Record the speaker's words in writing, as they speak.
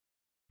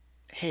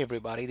Hey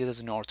everybody, this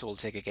is North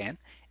Tech again.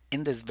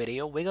 In this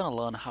video, we're going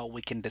to learn how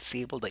we can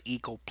disable the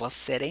Eco Plus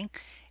setting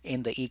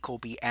in the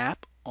ecobee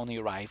app on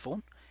your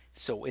iPhone.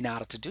 So in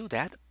order to do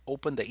that,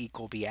 open the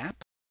ecobee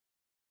app.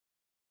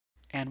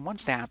 And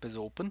once the app is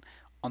open,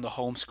 on the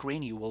home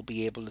screen, you will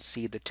be able to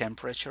see the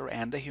temperature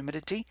and the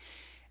humidity.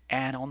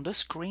 And on the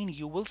screen,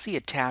 you will see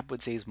a tab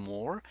which says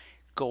More.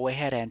 Go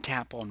ahead and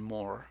tap on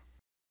More.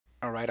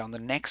 Alright, on the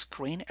next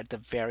screen at the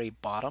very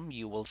bottom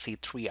you will see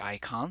three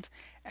icons,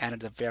 and at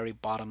the very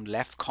bottom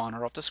left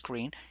corner of the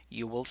screen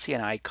you will see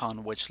an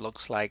icon which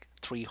looks like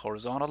three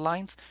horizontal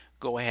lines.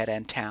 Go ahead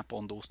and tap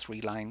on those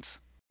three lines.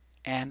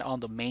 And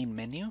on the main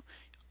menu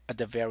at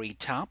the very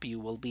top you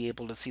will be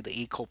able to see the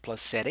Eco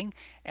Plus setting,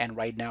 and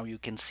right now you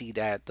can see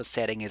that the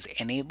setting is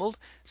enabled.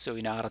 So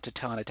in order to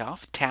turn it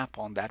off, tap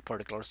on that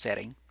particular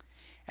setting.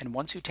 And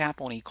once you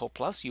tap on Eco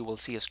Plus, you will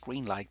see a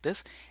screen like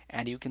this,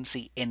 and you can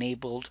see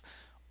enabled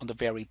on the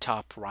very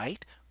top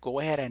right. Go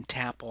ahead and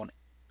tap on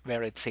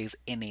where it says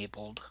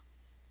enabled.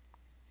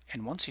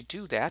 And once you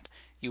do that,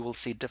 you will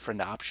see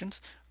different options.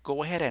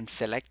 Go ahead and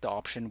select the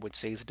option which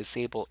says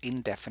disable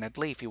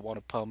indefinitely if you want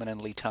to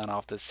permanently turn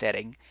off the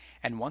setting.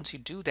 And once you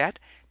do that,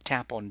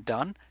 tap on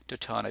done to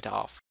turn it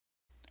off.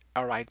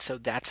 Alright, so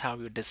that's how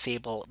you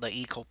disable the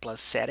Eco Plus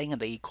setting in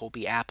the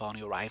ecobee app on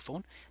your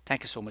iPhone.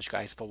 Thank you so much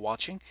guys for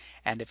watching,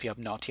 and if you have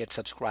not yet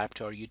subscribed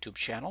to our YouTube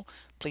channel,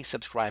 please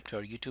subscribe to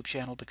our YouTube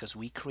channel because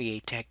we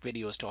create tech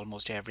videos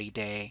almost every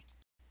day.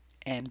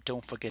 And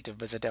don't forget to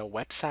visit our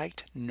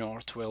website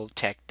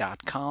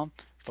northwilltech.com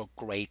for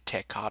great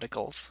tech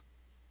articles.